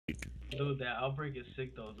Dude, that outbreak is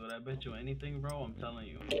sick though, dude. I bet you anything, bro. I'm telling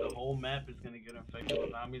you, the whole map is gonna get infected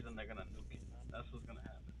with zombies, and they're gonna nuke it. That's what's gonna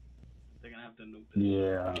happen. They're gonna have to nuke this shit.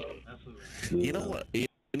 Yeah, That's what's gonna happen. You know yeah. what? You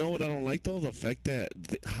know what I don't like though? The fact that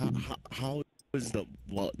how is the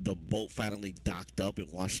boat finally docked up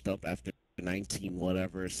and washed up after 19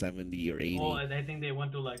 whatever 70 or Well, 80? I think they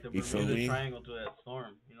went through like the You feel Bermuda me? Triangle through that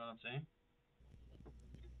storm. You know what I'm saying?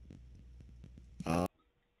 Uh,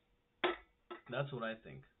 That's what I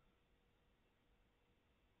think.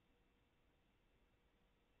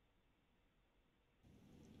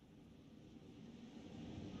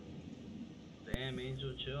 Damn,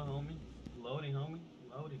 Angel, chill, homie. Loading, homie.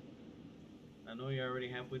 Loading. I know you're already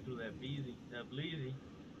halfway through that beezy, that bleezy.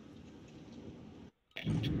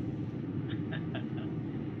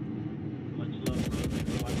 Much love, bro.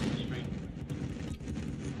 Thanks for watching the stream.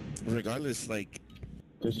 regardless, like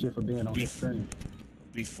Good shit for being on the bef stream.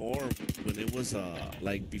 before when it was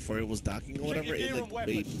before it was docking or whatever, it looked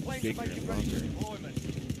way bigger and longer.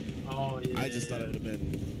 Oh yeah. I just thought it would have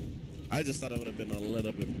been. I just thought it would have been a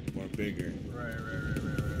little bit more bigger. Right.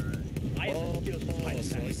 Oh,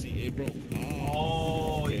 so I see it broke.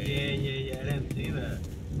 Oh okay. yeah. I didn't see that.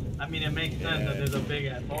 I mean, it makes sense that there's a big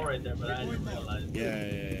ass hole right there, but I didn't realize.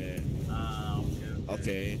 Yeah. Okay.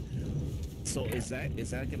 Okay. So is that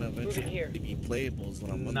gonna eventually be playable? Is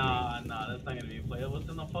what I'm wondering. Nah, that's not gonna be playable. It's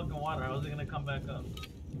in the fucking water. How is it gonna come back up?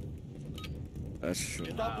 That's true.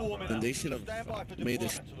 Then they should have made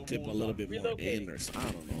this tip a little bit more in, or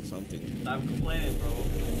I don't know, something. Stop complaining, bro.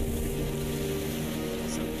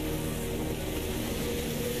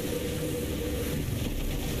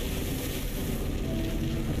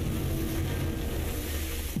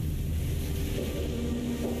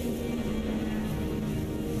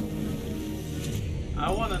 I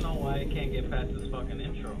wanna know why I can't get past this fucking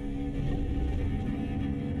intro.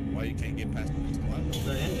 Why you can't get past what?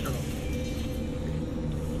 The intro.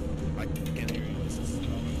 I can't hear you.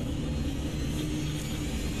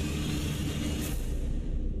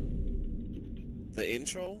 The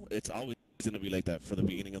intro, it's always gonna be like that for the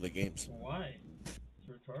beginning of the games. Why? It's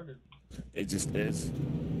retarded. It just is.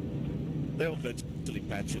 They'll eventually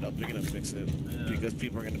patch it up. They're gonna fix it because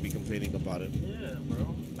people are gonna be complaining about it. Yeah,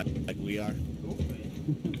 bro. Like we are.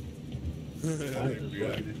 We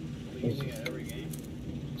are. Beginning of every game.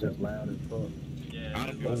 Just loud as fuck. Yeah. I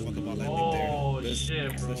don't give a fuck about that Oh thing there.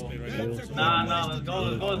 shit, bro. Let's play right now. Nah, let's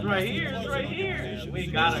go. It's right here. It's right here. We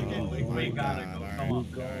gotta go. We gotta go. Come on.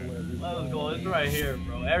 Let's go. It's right here,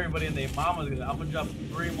 bro. Everybody in their mama's gonna. I'm gonna drop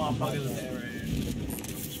 3 motherfuckers in there right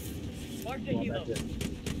here. Mark the helo.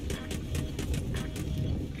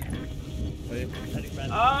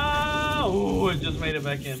 Ah! Ooh, it just made it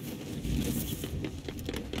back in.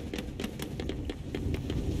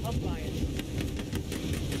 I'll buy it.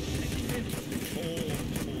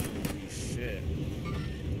 Holy shit.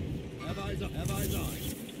 Have eyes on.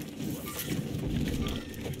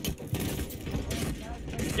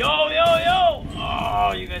 Yo!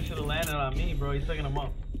 Oh, you guys should have landed on me, bro. He's picking them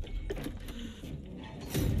up.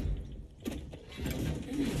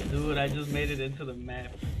 Dude, I just made it into the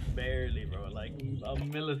map. Barely, bro. Like a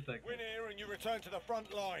millisecond. Win here and you return to the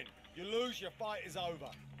front line. You lose, your fight is over.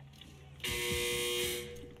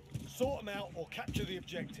 Sort them out or capture the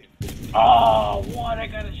objective. Oh, what? I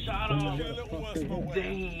got a shot off. Get a little worse for wear.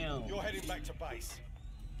 Damn. You're heading back to base.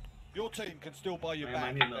 Your team can still buy you Man, I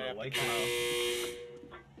back. need another white cloud.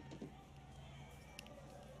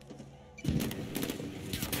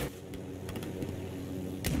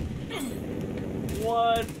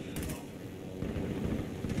 What?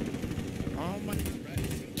 Oh my god.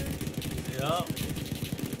 Yup.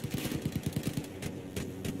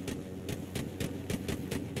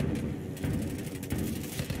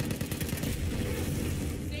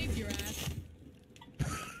 Saved your ass.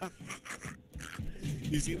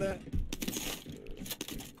 You see that?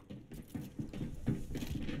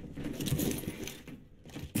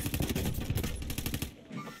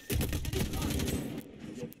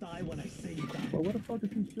 You'll die when I say you die. But where the fuck is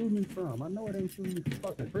he shooting me from? I know it ain't shooting me from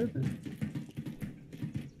fucking prison.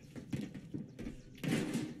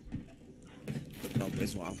 No,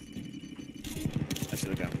 this one. I should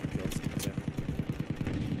have got more kills.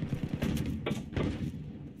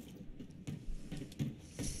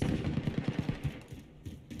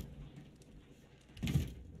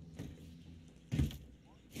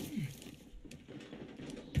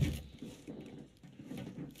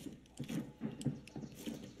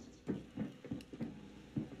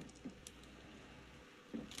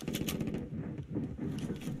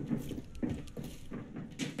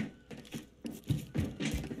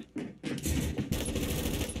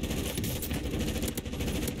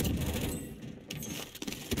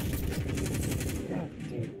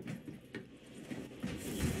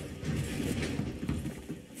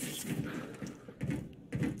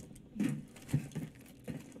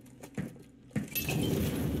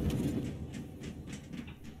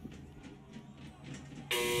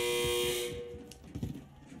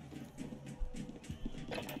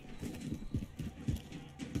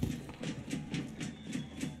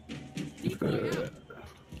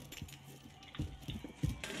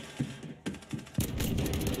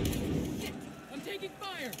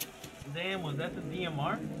 Damn, was that the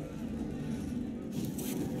DMR?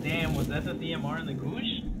 Damn, was that the DMR in the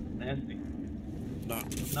goosh? Nasty. Nah.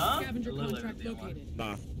 Nah? Scavenger It looked like contract a DMR. located.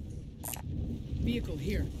 Nah. Vehicle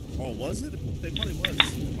here. Oh, was it? They probably was.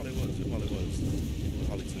 It probably was. It probably was.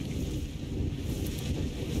 Probably tweaking.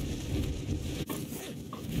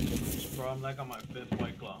 Bro, I'm like on my 5th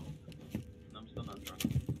White Claw. And I'm still not drunk.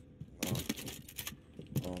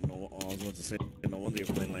 Oh no! Oh, I was about to say, no wonder you're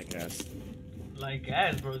playing like ass. Like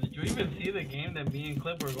gas, bro. Did you even see the game that me and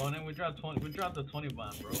Clip were going in? We dropped the 20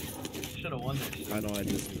 bomb, bro. Should have won that shit. I know. I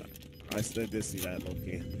did see that. I still did see that.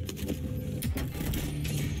 Okay.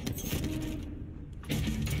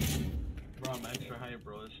 Bro, I'm extra hype,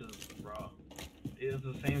 bro. This shit is raw. It's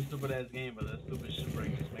the same stupid ass game, but that stupid shit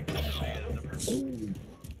break just makes it a difference. Ooh,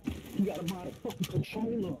 you got a motherfucking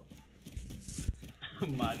controller.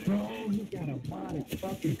 Modded Bro, game. you got a modded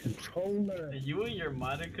fucking controller. You and your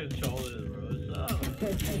modded controllers, bro. What's up?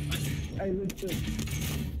 Hey, listen.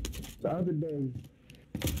 The other day,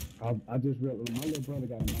 I just realized my little brother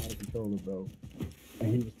got a modded controller, bro. And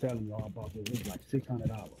he was telling me all about this. It was like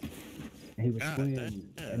 $600. And he was playing,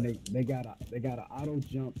 and they got an auto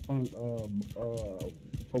jump for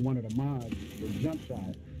one of the mods, the jump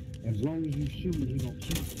shot. As long as you shoot, he gonna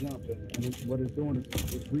keep jumping, and what it's doing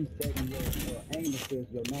is it's resetting your aim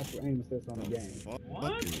assist, your natural aim assist on the game.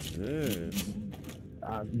 What? Is this?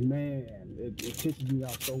 Man, it pisses me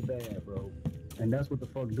off so bad, bro. And that's what the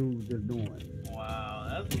fuck dude was just doing.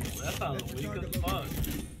 Wow, that sounds weak as fuck.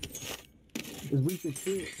 It's weak as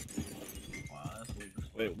shit. Wow, that's weak as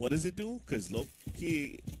fuck. Wait, what does it do? Cause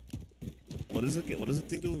low-key, what does it get? What does the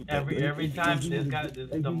thing do? Every time the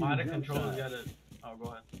modded controller's got a. Oh, go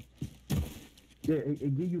ahead. Yeah,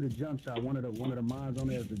 it gives you the jump shot. One of the mods on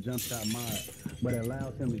there is the jump shot mod, but it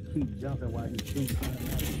allows him to keep jumping while he's shooting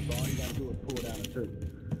automatically. So all you gotta do is pull down the trigger,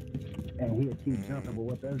 and he'll keep jumping. But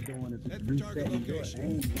what that's doing is it's resetting your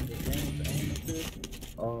aim. The game's aim assist,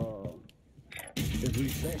 it's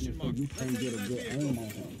resetting so you can't get a good aim on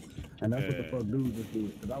him. And that's what the fuck dude just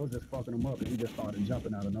did. Cause I was just fucking him up, and he just started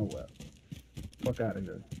jumping out of nowhere. Fuck out of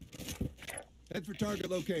here. Head for target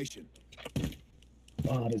location.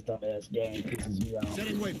 Oh, this dumbass game pisses me off.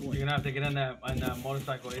 Setting You're waypoint. gonna have to get in that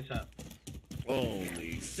motorcycle ASAP.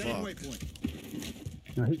 Holy Setting fuck!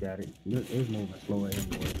 waypoint. No, he got it. It's moving slower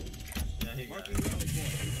anyway. Yeah, he got Marking it. rally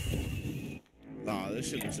point. Nah, this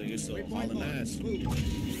shit looks like it's so Waypoint hauling marked. ass. Move.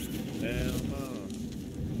 Hell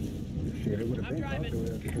Shit, it would have I'm been driving.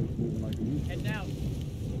 faster if it was moving like you. Heading out.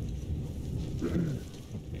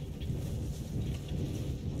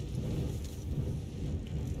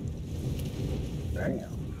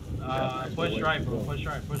 Damn. Push right, bro. Push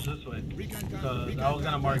right. Push this way. Recon Cause I was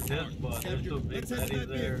gonna mark this, but there's two big baddies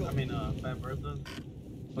there. I mean, Fat Berthas.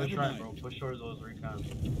 Push Never right, mind. bro. Push towards those recons.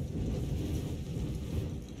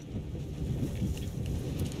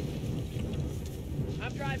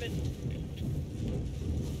 I'm driving.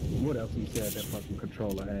 What else he said that fucking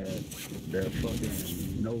controller had? Their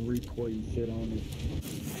fucking no recoil shit on it.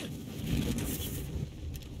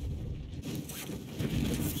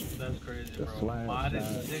 That's crazy, The bro. slide Modded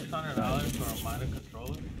side. $600 for a modded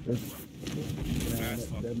controller. That That's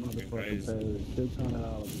fucking motherfucker crazy. pays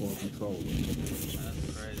 $600 for a controller.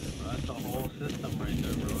 That's crazy, bro. That's a whole system right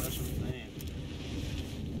there, bro. That's insane.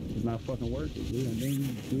 It's not fucking worth it, dude. And then you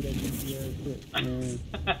do that goofy ass shit, man.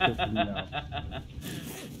 Pisses me off.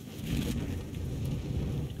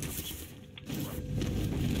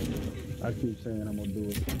 I keep saying I'm gonna do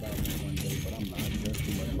it about one day, but I'm not. That's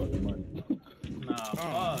too much fucking money. Nah, fuck.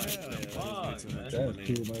 hell Fuck, yeah, man. That's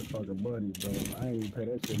too much fucking money, bro. I ain't even pay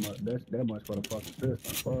that shit much. That's that much for the fucking system.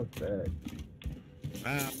 Fuck that.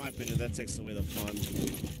 In my opinion, that takes away the fun.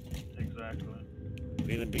 Exactly.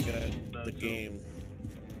 Being big at That the too. game.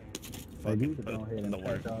 They Fucking need to put go ahead in and the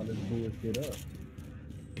work. patch all this bullshit up.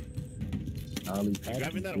 All these You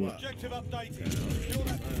grabbing that or what? Objective updated. Secure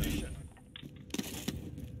that position.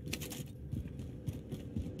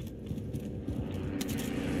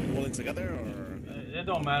 Pulling together or? It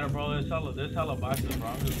don't matter, bro. There's hella boxes, bro.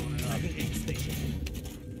 I'm just doing it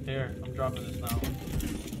up. Here, I'm dropping this now.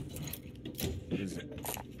 What is it?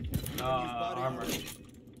 Armor.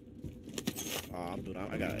 I'm doing.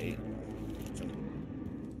 I got 8.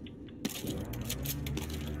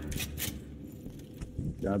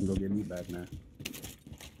 Y'all can go get me back now.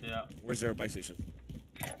 Yeah, Where's their bike station?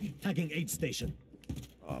 Tagging aid station.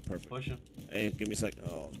 Oh, perfect. pushing. Hey, give me a sec.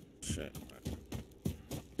 Oh, shit.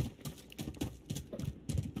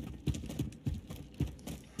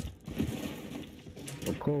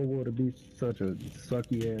 For Cold War to be such a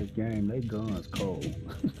sucky ass game, they guns cold.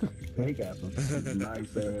 They got some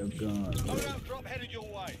nice ass guns. Loadout drop headed your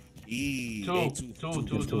way. Two.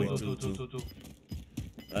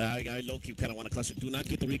 I low key kind of want to cluster. Do not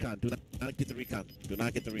get the recon. Do not get the recon. Do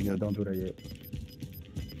not get the recon. Yeah, don't do that yet.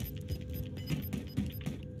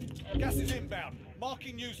 Gas is inbound.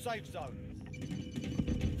 Marking new safe zone.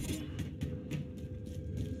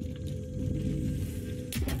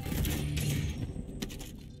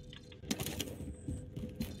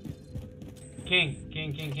 King.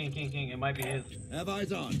 It might be his. Have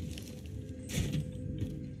eyes on.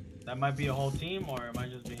 That might be a whole team, or it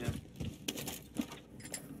might just be him.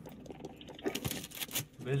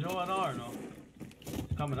 Visual at all or no?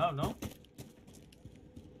 It's coming up, no?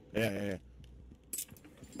 Yeah.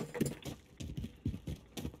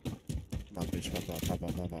 My bitch, pop out.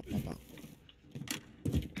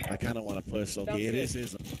 I kind of want to push. Okay, it is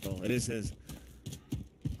his. Oh, it is his.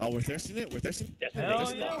 Oh, we're thirsting it? We're thirsting?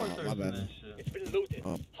 Hell yeah, we're thirsting my bad. that shit. It's been looted.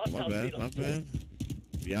 Oh, Hostile my bad.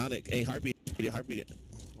 Bionic. Hey, heartbeat.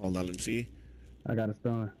 Hold on, let me see. I got a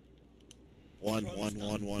stun. One.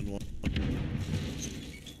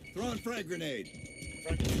 Throwing frag grenade.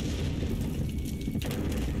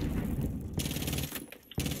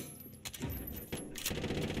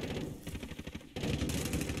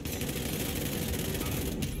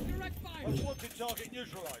 Unwanted target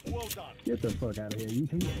neutralized. Well done. Get the fuck out of here. You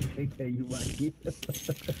think you might get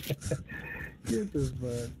Get the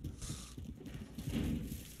fuck.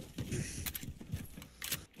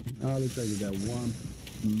 All it takes is that 1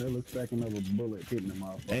 millisecond of a bullet hitting the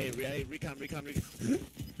motherfucker. Hey, recon. We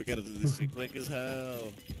gotta do this shit quick as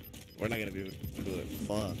hell. We're not gonna be able to do it.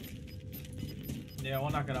 Fuck. Yeah,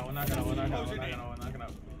 we'll knock it out.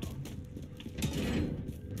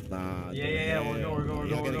 Nah. Yeah, we're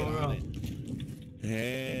good.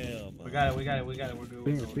 Hell, man. We got it. We're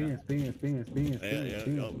good. Spin.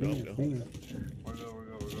 Go. We're good.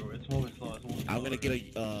 It's moving slow. I'm gonna get a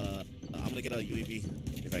UAV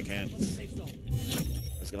if I can.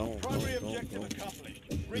 Let's go. Primary objective accomplished.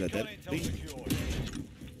 Recon that intel beat? secured.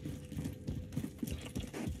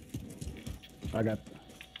 I got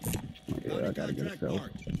to get a cell.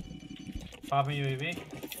 Popping UAV.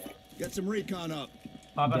 Get some recon up.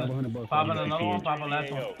 Popping Double hundred bucks. another one. Pop the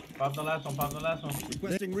last one. Pop the last one.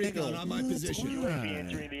 Requesting recon on my position.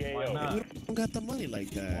 Entering the Why AO. not? We don't got the money like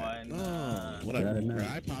that. Why No. not? Whatever. Got it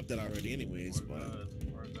now. I popped it already anyways, but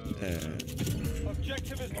We're good. yeah.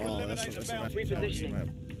 Objective is to Oh, eliminate the that's a wrap. bounty. Repositioning.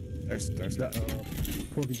 There's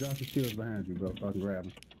Porky Johnson Steel's behind you, bro. So I can grab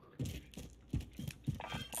him.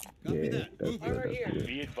 Copy Yeah, that. that's Move. good. That's good.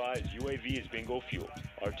 Be advised, UAV is bingo fuel.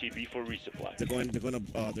 RTB for resupply. they're going Bingo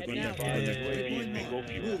Yeah.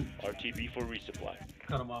 fuel. RTB for resupply.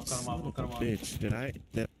 Cut him off. bitch. Did I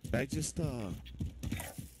just Moving.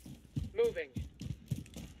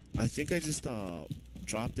 I think I just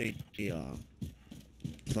dropped a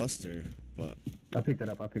cluster, but I picked it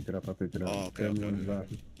up. Oh, okay. Tell me when it's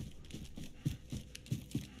dropping.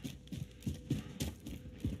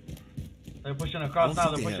 They're pushing across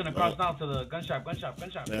now. think They're they pushing have- across now to the gun shop.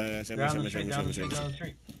 yeah, same. Down the street.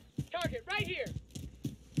 Target right here.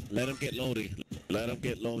 Let him get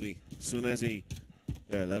loady. Soon as he,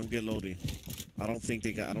 let him get loady. I don't think. I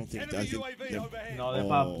Enemy think UAV they're- overhead. No, they Oh,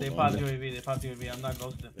 popped okay. UAV. I'm not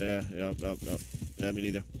ghosting. Yeah. Yeah, me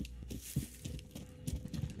neither.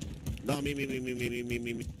 No, me. They're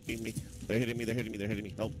hitting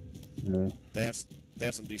me. Oh, Yeah. they have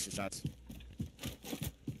some decent shots.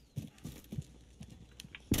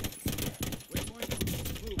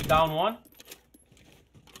 Down one.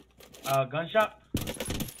 Gun shop.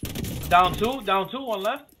 Down two. One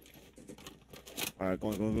left. All right,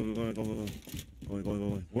 going.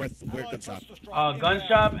 Where gun shop? Gun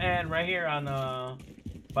shop and right here on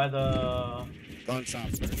by the. Gun shop.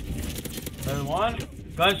 There's one.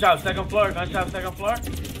 Gun shop, second floor.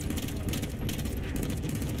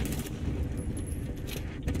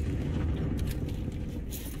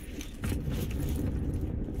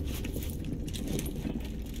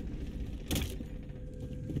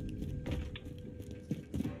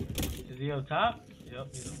 Is he up top? Yep,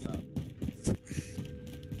 he's up top.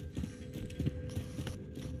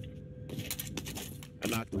 I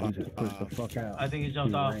knocked He just pushed the fuck out. I think he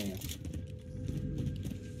jumped off. ran.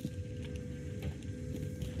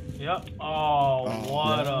 Yep. Oh,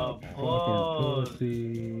 what a Fucking push.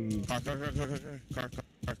 pussy. Car.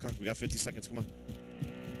 We got 50 seconds. Come on.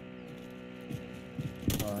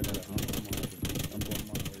 Oh, I gotta, I'm going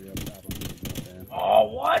my way up top. I'm gonna go down. Oh,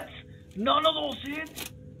 what? None of those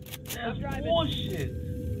hits? That's bullshit.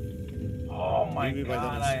 Oh my Leave me by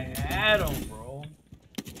god, those. I had him, bro.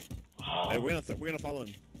 Hey, we're gonna follow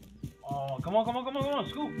him. Oh, come on,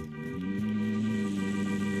 scoop.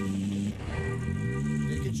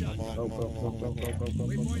 Taking shot. Come on, Go, come go, on, go, come go, on, go, come go, go, go.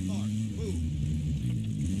 Waypoint mark. Move.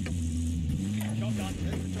 Shotgun.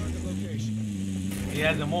 Head to target location. He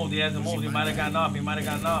hasn't moved. He hasn't moved. He might have gotten off. He might have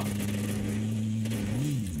gotten off.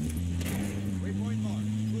 Waypoint mark.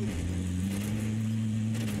 Move.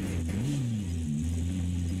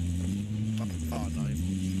 Oh, no,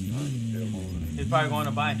 He's probably going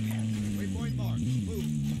to buy. Waypoint mark.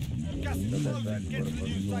 Move. Gas is That's closing. exactly Get where to the the fuck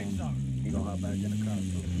new he's safe going. zone. He gonna hop back in the car.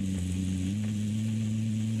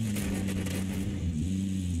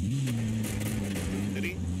 Did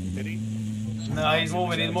he? Did he? No, he's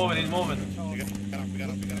moving. He's moving. He's moving. We got him. Get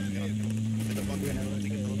the fuck in.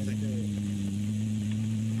 Get the whole thing.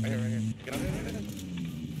 Right here. Get out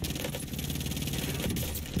there.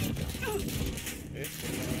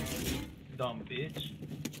 Dumb bitch.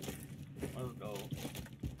 Let's go.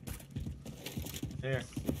 Here.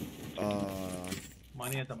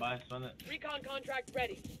 Money at the buy. Spend it. Recon contract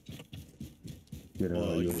ready. Get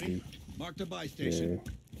UAV. Mark the buy station.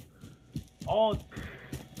 Oh,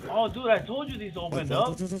 dude, I told you these opened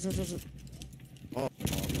up. Oh.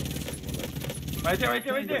 Right there.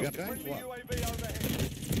 Friendly UAV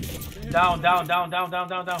overhead. Down.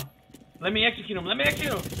 Let me execute him.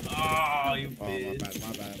 Oh, you Oh, bitch.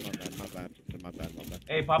 my bad.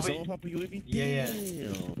 Hey, Papa. Someone pop a UAV? Yeah.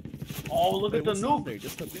 Damn. Oh, look at the What's up nuke. there?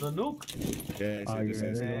 Just a bit. The nuke. Yeah, Oh, yeah,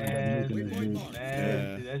 it's- Nasty. Waypoint mark.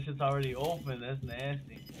 Nasty. That shit's already open. That's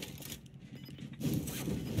nasty.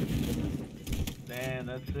 Damn,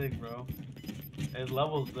 that's sick, bro. There's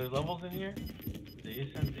levels in here.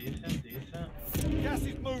 Decent. Gas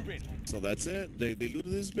is moving. So that's it. They looted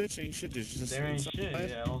this bitch. Ain't shit. There's just There ain't some shit. life.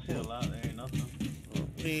 Yeah, I don't see a lot. There ain't nothing.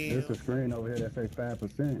 There's a screen over here that says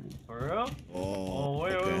 5%. For real? Oh,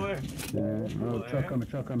 Where? Yeah. Oh, truck coming.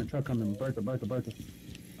 Bertha.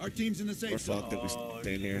 Our team's in the We're safe zone. fucked if we Oh,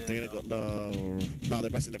 stay in here. shit. They're gonna go. No, they're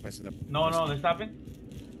pressing. No, they're stopping.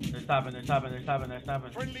 They're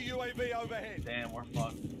stopping. Friendly UAV overhead. Damn, we're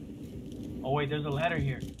fucked. Oh wait, there's a ladder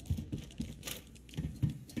here.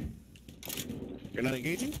 You're not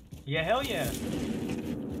engaging? Yeah, hell yeah.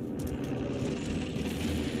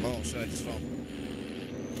 Oh shit! I just fell.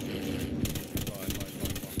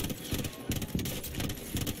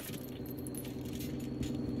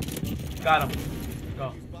 Got him.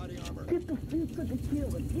 Go. Body armor.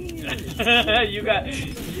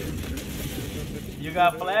 You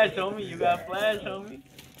got flash, homie.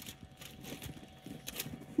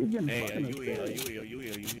 He's getting Hey, fucking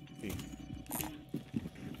you.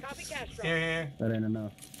 Copy Castro. Here. That ain't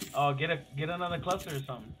enough. Oh, get another cluster or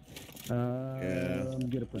something.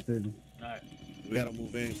 Get a precision. All right. We gotta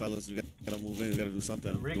move in, fellas. We gotta move in. We gotta do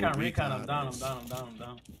something. Recon. Do a I'm down.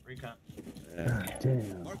 Recon. Yeah. God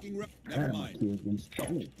damn. Marking never My mind. kid's getting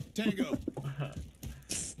stolen. Tango.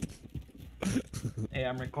 Hey,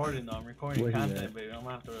 I'm recording though. I'm recording Where he content, at? baby. I'm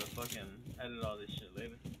gonna have to fucking edit all this shit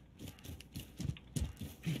later.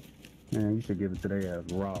 Man, you should give it to their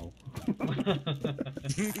ass raw.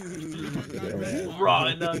 Raw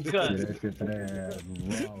and Yeah, uncut. that shit to their ass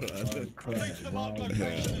raw. Reach the Raw. marked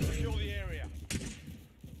location and secure the area.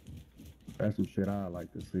 That's some shit I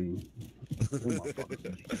like to see.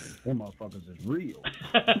 Them motherfuckers is real.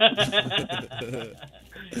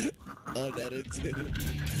 Unedited.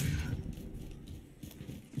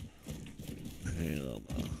 Hell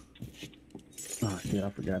no. Oh shit, I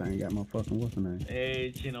forgot I ain't got my fucking what's the name.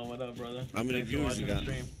 Hey, Chino, what up, brother? How many Thanks for viewers you watching the got?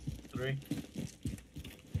 stream. 3.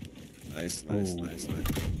 Nice.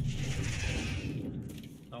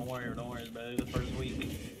 Don't worry, it's better the first week.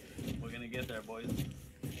 We're gonna get there, boys.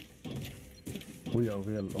 We over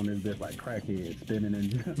here on this bitch like crackheads spinning and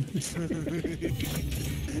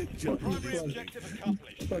jumping. Primary objective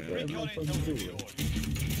accomplished. Fuck that Recon motherfucker intel do. secured.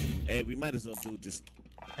 Hey, we might as well do just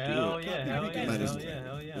Hell it.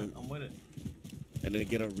 yeah. I'm with it. and then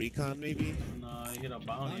get a recon maybe. No, you get a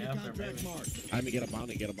bounty Bounty after, contract maybe. marked. I mean, get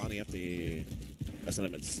a bounty after. That's what I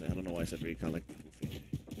meant to say. I don't know why I said recon like.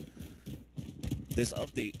 This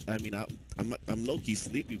update. I mean, I'm low key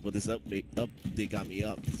sleepy, but this update got me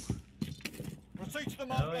up. Proceed to the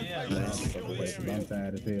marked Hell yeah, location and bro. secure the I'm area.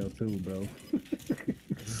 tired as hell too, bro.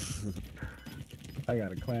 I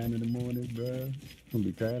gotta climb in the morning, bro. I'm gonna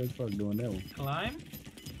be tired as fuck doing that one. Climb?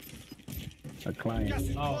 A climb. Gas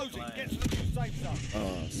is Oh, closing. fine. Get to the new safe zone.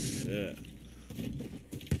 Oh shit.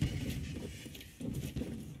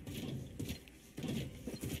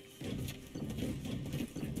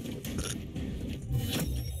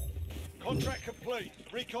 Contract complete.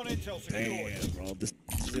 Recon intel secured. Damn, bro. This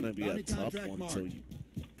is gonna be a Bounty tough contract one. marked. So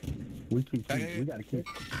We gotta keep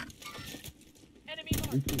Enemy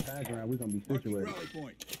we keep high ground, we're gonna be Marking situated. rally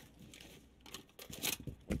point.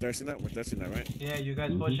 we're thirsting that. We're thirsting that, right? Yeah, you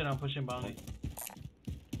guys push it. I'm pushing bounty.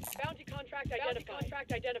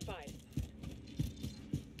 Contract identified.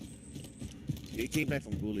 He came back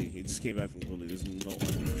from Ghoulie. He just came back from Ghoulie. There's no.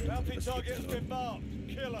 Bounty target has been marked.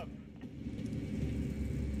 Kill him.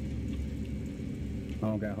 I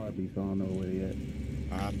don't got heartbeat, so I don't know where he at.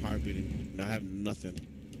 I'm heartbeating. I have nothing.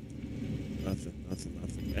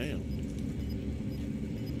 Nothing. Damn.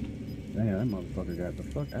 Damn, that motherfucker got the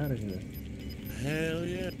fuck out of here. Hell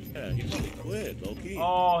yeah. He probably quit, low-key.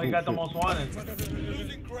 Oh, he got the most wanted.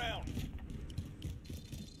 Losing ground.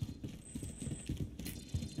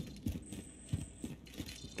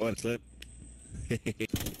 Go ahead, Clip.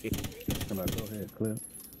 Somebody go ahead, Clip.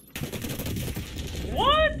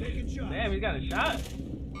 What? Damn, he got a shot.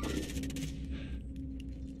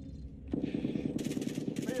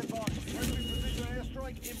 Be advised, enemy precision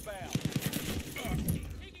airstrike inbound.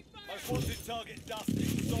 Most wanted target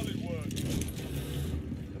dusted. Solid work.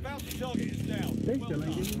 The bounty target is down. They Well still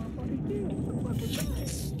ain't done. getting my fucking kill.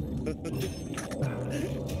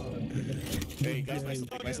 Hey, guys, buy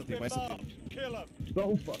something. Kill him.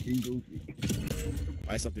 So fucking goofy.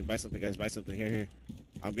 Buy something, guys, buy something. Here.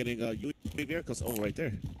 I'm getting UAV vehicles. Oh, right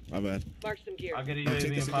there. My bad. Mark some gear. I'll get a I'll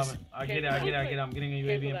take UAV this and pop it. I get it. I'm getting a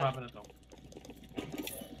UAV and popping it though.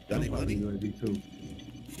 Got any money? UAV too.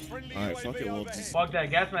 Friendly Alright, UAV fuck it, we'll overhead. just Fuck that,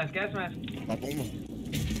 gas mask. pop on them.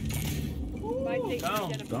 Buy station Down.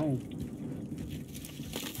 identified. Gone.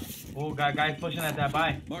 Oh, guys pushing at that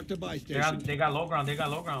buy. Mark the buy They got, station. they got low ground.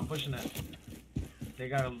 Pushing that. They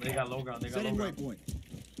got low ground. Setting waypoint.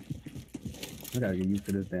 I gotta get used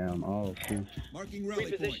to this damn all too. Marking rally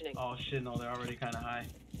point. Repositioning. Oh shit, no, they're already kind of high.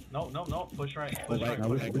 No. Push right. Go Push right, right. Now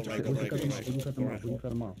go we right, can go right, cut them off. We can cut them go off. We can cut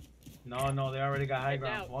them off. No, they already got high Head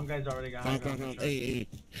ground. out. One guy's already got high ground. Hey.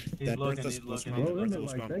 He's That looking. birth He's us- looking. let's Bro, run. they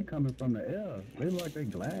look like they coming from the air. They look like they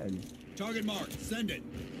gliding. Target marked. Send it.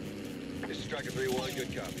 This is Striker 3-1,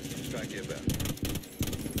 good copy. Strike inbound.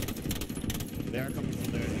 They are coming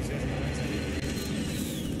from there.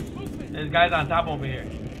 There's guys on top over here.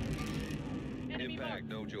 Enemy marked.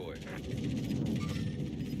 no joy.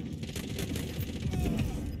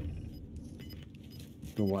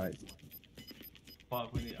 The white.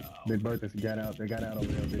 Fuck, we need. Big Bertha got out. They got out over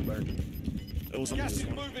there. Big Bertha. It was Gas is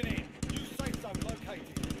on moving in. New safe zone located.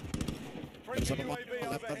 Friendly There's UAV I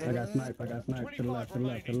overhead. got sniped. To the left.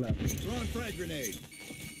 Throwing frag grenade.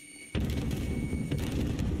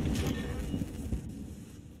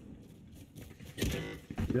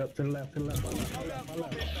 Yep, to the left. My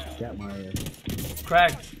left. Got my ass.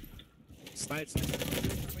 Cracked. Snipes.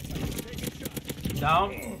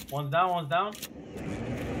 Down. One's down.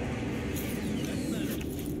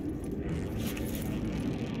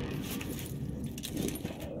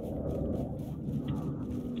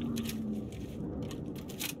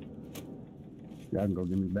 Y'all can go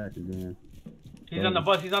get me back again. He's on the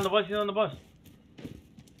bus.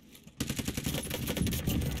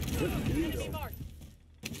 Enemy marked.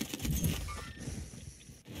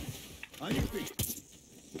 On your feet.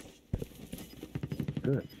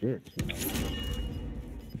 Good shit.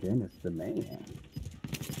 Dennis the man.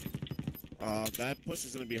 That push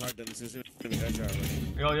is gonna be hard. Then this is gonna be agile.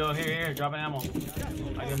 Right? Yo, here, dropping ammo.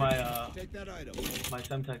 I get my Take that item. my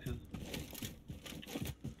Semtexes.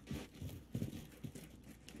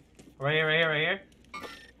 Right here.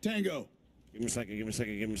 Tango. Give me a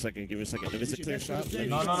second. If it's a clear shot, let me-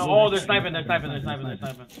 No. Oh, they're sniping. There's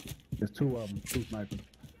two of them. Two snipers.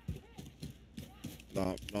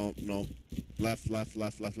 No. Left.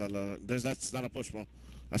 That's not a push, bro.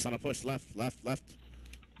 That's not a push. Left. Very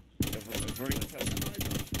good test.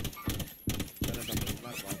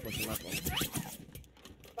 I'm pushing left, bro.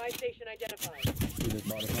 Buy station identified. He just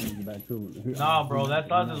bought a hundred back too. No, bro,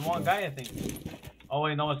 that's us as one guy, I think. Oh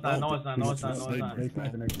wait, no, it's not. They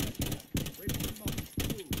sniping next to me.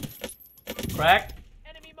 Crack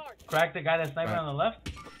Enemy marked. the guy that's sniping on the left.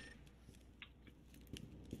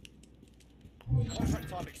 Contract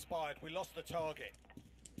time expired. We lost the target.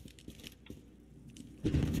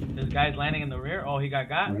 This guy's landing in the rear. Oh, he got.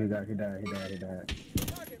 Oh, he died.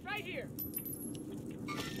 Target right here.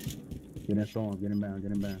 Get that storm. Get him down.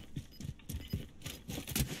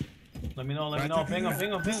 Let me know. Ping him.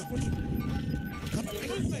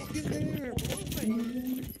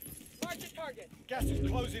 Mark the target. Gas is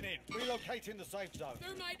closing in. Relocating the safe zone.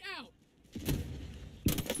 Thermite out.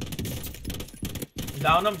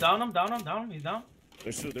 Down him. He's down.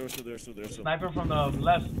 There's two. Sniper from the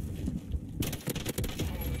left.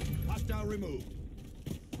 Hostile removed.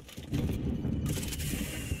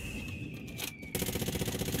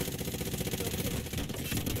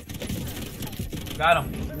 Got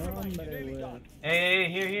him. Nearly done. Hey,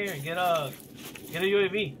 here. Get a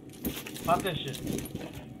UAV. Pop that shit.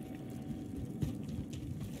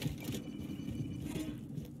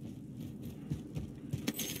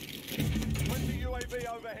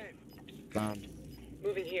 UAV overhead. Down.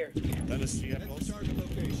 Moving here. Dennis, you have At the close? target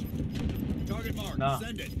location. Target marked. No.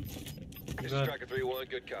 Send it. This is Good. Striker 3-1,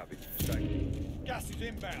 good copy. Thank you. Gas is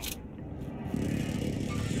inbound.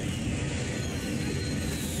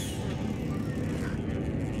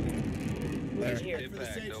 Moving here.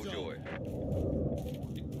 Impact, safe no zone. joy.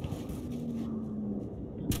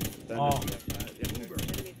 Dennis, Oh.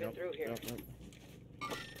 Enemy's been through here.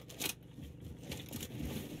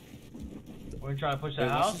 We're gonna try to push Hey,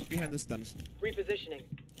 that what's house. this behind this, Dennis? Repositioning.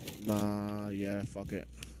 Nah, yeah, fuck it.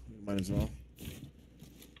 Might as well.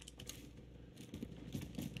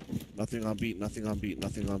 Nothing on beat, nothing on beat,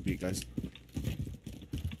 nothing on beat, guys.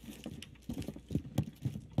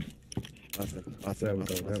 Nothing, There we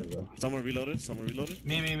go, nothing, there we nothing. go. Someone reloaded, someone reloaded,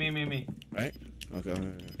 Me. right? Okay.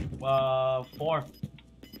 Four,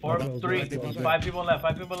 No, three, no, no. 5 people left.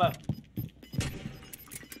 5 people left.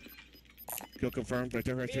 Kill confirmed, right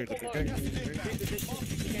there, right here. Vehicle Okay. marked. Gas is inbound.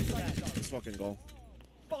 Repositioning. Against that. Let's fucking go.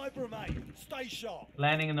 5 remain. Stay sharp.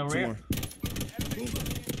 Landing in the Two rear. more.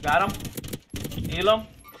 Got him. Heal him.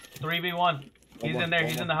 3v1. He's more, in there. one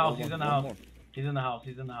He's more, in the house. one He's more, in the one house. more. He's in the house.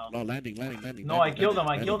 He's in the house. No, landing. No, I landing, killed him. I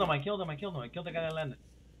landing. killed him. I killed him. I killed the guy that landed.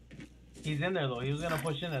 He's in there though. He was gonna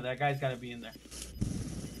push in there. That guy's gotta be in there.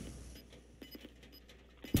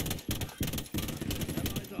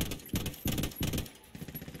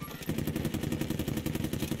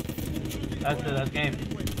 That's it. That's game.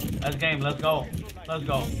 That's game. Let's go. Let's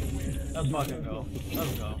go. Let's fucking go.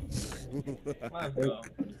 Let's go. Let's go.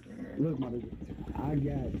 Look, my nigga, I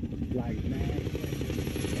got like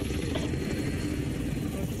mad.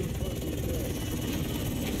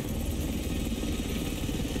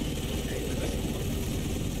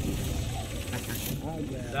 I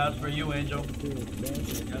got That's for you, Angel.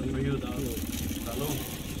 That's for you, dog.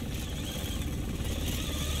 Salud.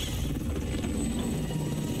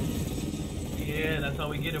 Yeah, that's how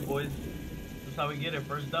we get it, boys. That's how we get it.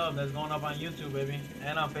 First dub. That's going up on YouTube, baby.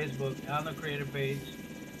 And on Facebook. And on the creator page.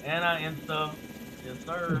 And on Insta. Yes,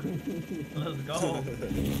 sir. Let's go.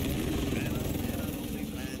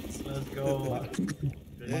 Let's go. my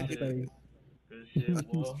Good shit. face. Good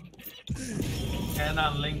shit, boy. And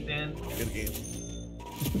on LinkedIn. Good game.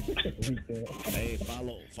 Like that. Hey,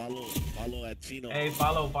 follow at Chino. Hey,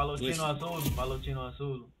 follow Twitch. Chino Azul. Follow Chino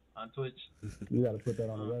Azul on Twitch. You gotta put that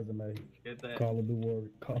on the resume. Get that. Call of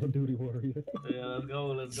Duty Warrior. Yeah, let's go.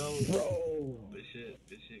 Let's go. Bro, Good shit.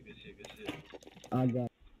 Good shit. Good shit. Good shit. I got.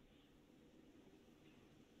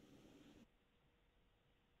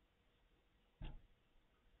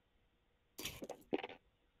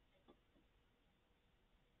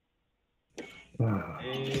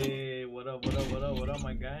 Hey, what up? What up? What up? What up,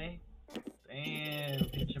 my guy? Damn,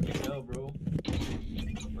 teaching me up, bro.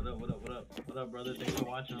 What up? What up? What up? What up, brother? Thanks for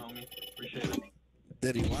watching, homie. Appreciate it.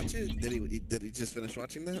 Did he watch it? Did he just finish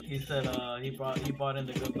watching that? He said he bought in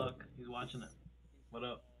the good luck. He's watching it. What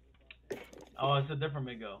up? Oh, it's a different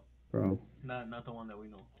Miguel. Bro, Not the one that we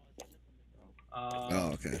know.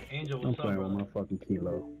 Oh, okay. Angel, I'm what's up, playing with brother? my fucking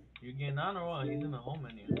kilo. You getting on or what? He's in the home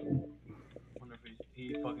menu. Wonder if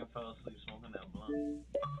he fucking fell asleep smoking that blunt.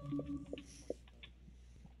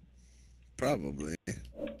 Probably.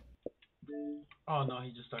 Oh no,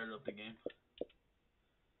 he just started up the game.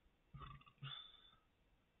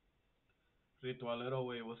 Ritualero,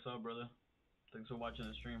 wait, what's up, brother? Thanks for watching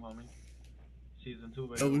the stream, homie. Season 2,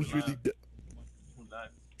 baby. I was We're really, live. We're live.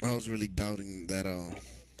 I was really doubting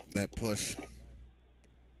that push.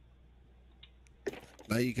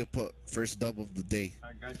 Now you can put first dub of the day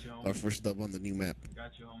I got you, or homie. first dub on the new map.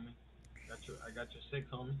 Got you, homie. I got your 6,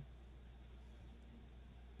 homie.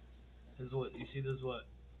 This is what, you see this what?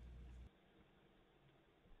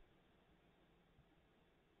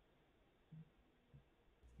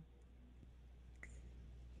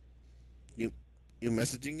 You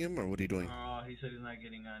messaging him or what are you doing? Oh, he said he's not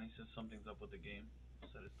getting on. He said something's up with the game. He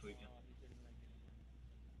said it's tweaking.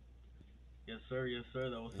 Yes, sir. Yes,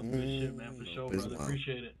 sir. That was some good shit, man. For sure, brother. Bismarck.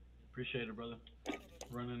 Appreciate it. Appreciate it, brother.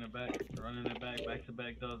 Running it back. Back to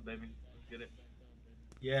back does, baby. Let's get it.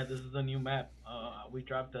 Yeah, this is the new map. We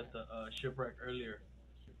dropped at the shipwreck earlier.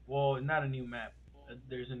 Well, not a new map.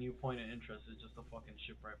 There's a new point of interest. It's just a fucking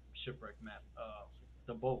shipwreck map.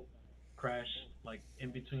 The boat crashed like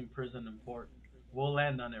in between prison and port. We'll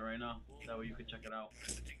land on it right now. That way you can check it out.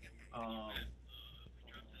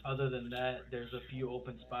 Other than that, there's a few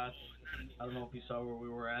open spots. I don't know if you saw where we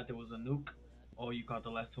were at. There was a nuke. Oh, you caught the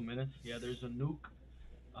last 2 minutes? Yeah, there's a nuke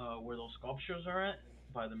where those sculptures are at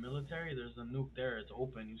by the military. There's a nuke there. It's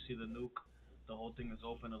open. You see the nuke. The whole thing is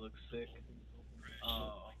open. It looks sick.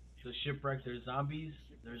 The shipwreck, there's zombies.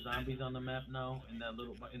 There's zombies on the map now in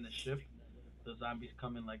the ship. the zombies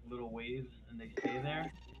come in like little waves and they stay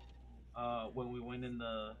there. When we went in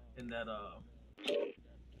that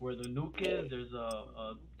where the nuke is, there's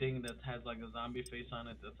a thing that has like a zombie face on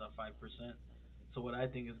it that's at 5%. So what I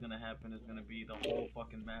think is gonna happen is gonna be the whole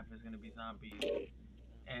fucking map is gonna be zombies,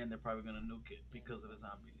 and they're probably gonna nuke it because of the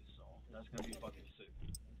zombies. So that's gonna be fucking sick.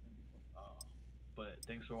 But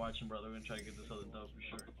thanks for watching, brother. We're gonna try to get this other dub for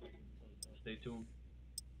sure. Stay tuned.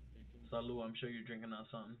 Salud, I'm sure you're drinking on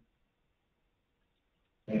something.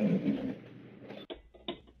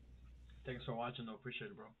 Thanks for watching, though.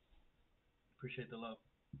 Appreciate it, bro. Appreciate the love.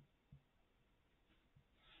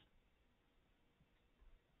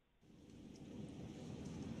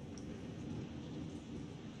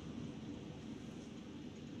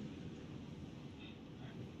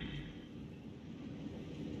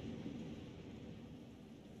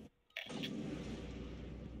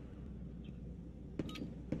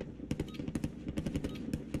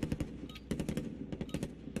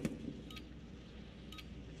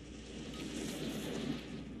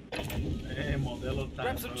 Hey, Modelo time.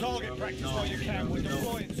 Grab some target practice while you can. We're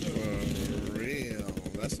deploying soon. For real.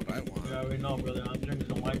 That's what I want. You already know, brother. I'm drinking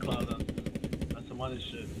some White Claws on some other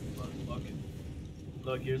shit. But fuck it.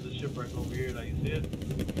 Look, here's the shipwreck over here. Like, you see it?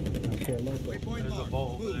 Okay, look. There's a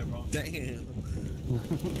boat over there, bro. Damn.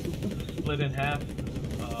 Split in half.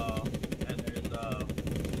 And there's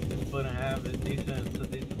it's split in half. It's decent. It's a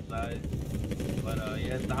decent size. But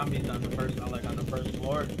yeah, zombies on the first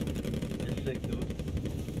floor. It's sick, dude.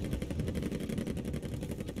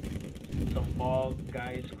 Some Fall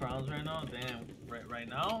Guys crowns right now. Damn. Right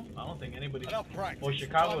now, I don't think anybody. Enough practice. Well,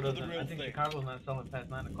 Chicago Time for the doesn't. real I think thing. Chicago's not selling past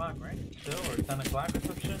 9 o'clock, right? Still, or 10 o'clock or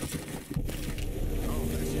some shit. Oh,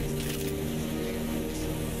 that's just...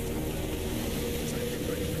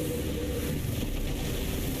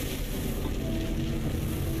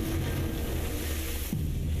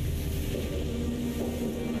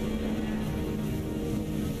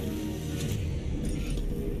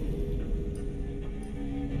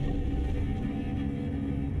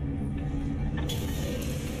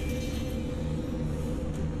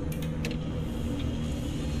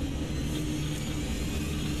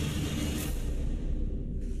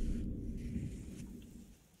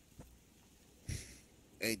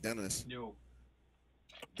 Hey, Dennis. Yo.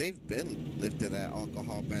 They've been lifted that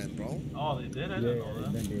alcohol ban, bro. Oh, they did? I Yeah, didn't know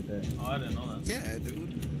that. they did that. Oh, I didn't know that. Yeah,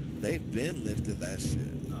 dude. They've been lifted that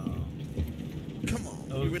shit. Come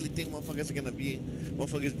on. You really think motherfuckers are gonna be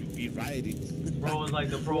rioting? Bro, it was like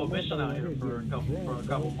the prohibition out here for a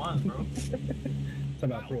couple months, bro. Talk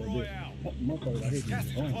about prohibition. Motherfucker, I hate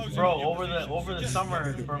you. Bro, over the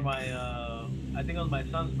summer for my I think it was my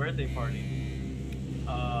son's birthday party.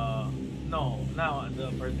 No, not the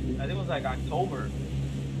birthday. I think it was like October.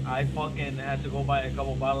 I fucking had to go buy a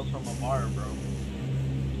couple bottles from a bar, bro.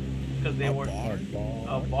 Cause they weren't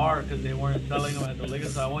a bar, cause they weren't selling them at the liquor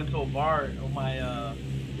store. I went to a bar. My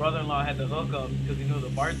brother-in-law had the hookup because he knew the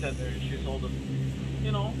bartender, and she sold them,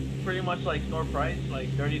 you know, pretty much like store price, like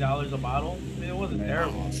 $30 a bottle. I mean, it wasn't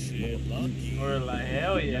terrible. Oh shit, lucky. We were like,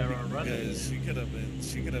 hell yeah, we're running. Because she could have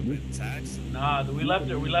been taxed. Nah, we left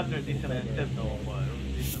her a decent ass tip though, but it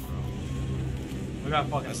was decent, bro. We got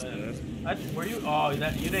fucking That's lit. good. Were you? Oh,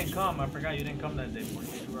 you didn't come. I forgot you didn't come that day. You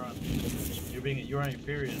were on your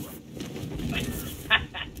period.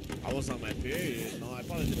 I was on my period. No, I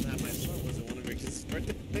probably didn't have my son. Was it one of your kids'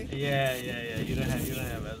 birthday? Yeah. You didn't have Ezra.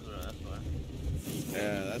 That's why.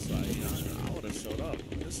 Yeah, that's why. You know, I would have showed up.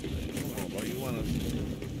 Listen, come on, bro. You wanna?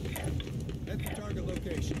 Head to target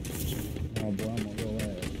location. Oh, boy, I'm on your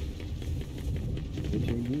ass. What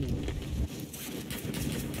you do?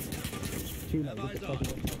 Have eyes on.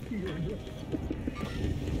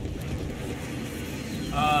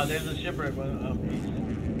 There's a shipwreck, but peace.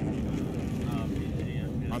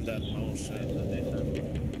 Yeah. I'm dead. Oh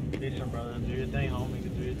shit. Decent, brother. Do your thing, homie. Do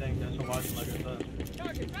your thing. Thanks for watching, like I said.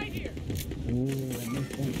 Target right here. Ooh, I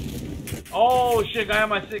missed one. Oh shit! Guy on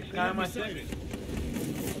my 6. I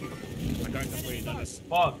got the way done this.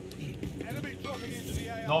 Fuck. Enemy dropping into the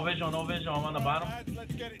AR. No visual. I'm on the bottom. Lads,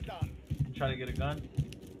 let's get it done. Try to get a gun.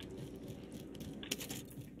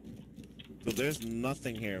 Dude, there's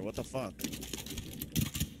nothing here. What the fuck?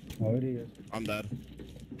 Oh, it is. I'm dead.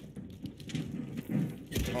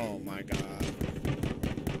 Oh my god.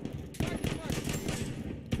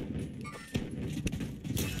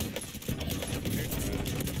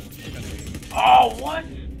 Oh, what?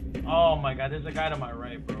 Oh my god, there's a guy to my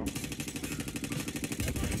right, bro.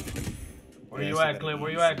 Where you at, Cliff?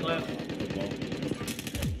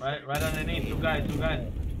 Right underneath. Two guys.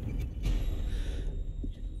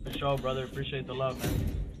 For sure, brother. Appreciate the love,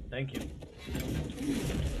 man. Thank you.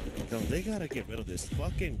 No, they gotta get rid of this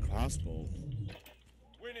fucking crossbow.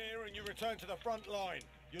 return to the front line.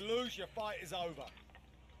 You lose, your fight is over.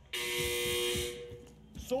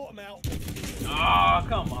 Sort them out. Oh,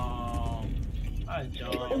 come on. I You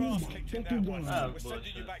got jumped. your ass kicked in that one. That We're was sending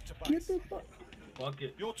you bullshit. back to Get base. the fuck. Fuck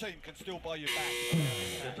it. Your team can still buy you back.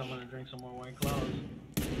 Guess I'm gonna drink some more White Claws.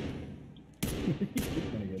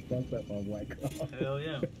 Gonna get fucked up on White Claw. Hell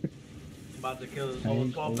yeah. I'm about to kill this whole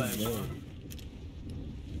 12 pack.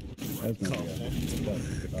 That's gonna be a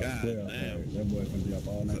God damn. damn. That boy's gonna be up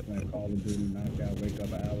all night playing Call of Duty, knock out, wake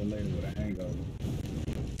up an hour later with a hangover.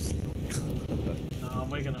 No, I'm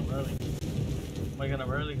waking up early. I'm waking up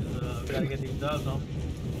early because we gotta get these dubs on.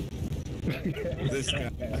 This guy.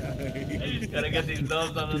 Gotta get these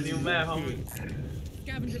dubs on the new map, homie.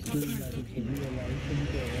 Scavenger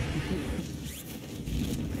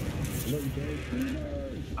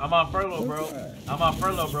I'm on furlough, bro. I'm on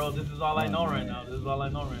furlough, bro. This is all I know right now. This is all I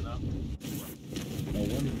know right now. No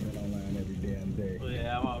wonder you've been online every damn day. But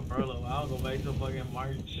yeah, I'm on furlough. I'll go back to fucking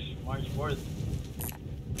March 4th.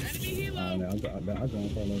 I'm going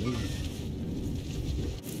for a little.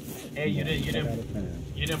 Hey, you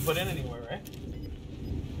didn't put in anywhere, right?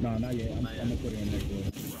 No, not yet. I'm gonna put it in next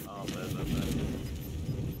week. Oh, bet.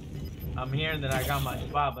 I'm hearing that I got my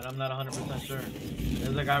spot, but I'm not 100% sure.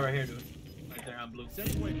 There's a guy right here, dude. Right there on blue.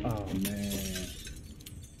 Oh man.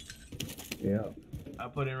 Yeah. I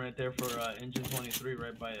put in right there for engine 23,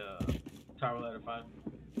 right by Tower Ladder 5.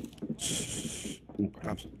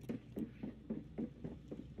 Okay.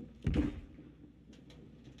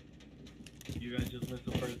 You guys just missed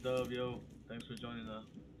the first dub, yo. Thanks for joining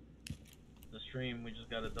the stream. We just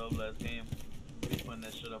got a dub last game. We'll be putting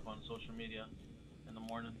that shit up on social media in the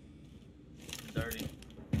morning. Dirty.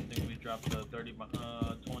 I think we dropped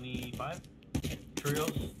 25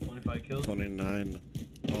 trios, 25 kills. 29.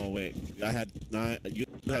 Oh wait, I had 9. You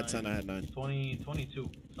had 10. I had 9. 20, 22,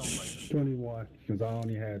 something like that. 21, because I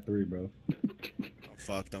only had 3, bro.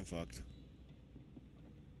 I'm fucked.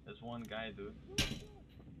 There's one guy, dude.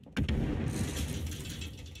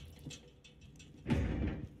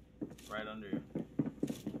 Right under you.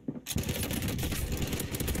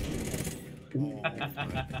 Oh my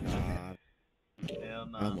god. Hell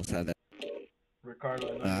no. I almost had that.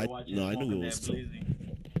 Ricardo, I know I knew it was too.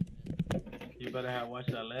 You better have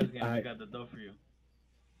watched that last game. I got the dub for you.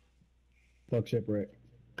 Fuck shipwreck.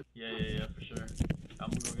 Yeah, for sure. I'm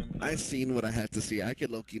gonna go get me. I seen what I had to see. I could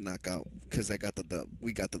low-key knock out because I got the dub.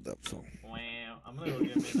 We got the dub, so. Wow. I'm gonna go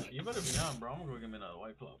get me another. You better be down, bro. I'm gonna go get me another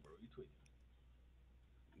White Claw, bro. You tweet.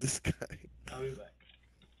 This guy. I'll be back.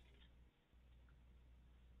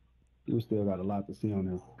 We still got a lot to see on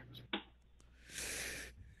there.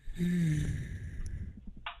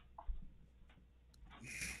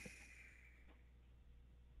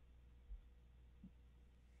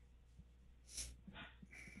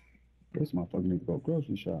 This motherfucker need to go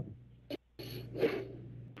grocery shopping.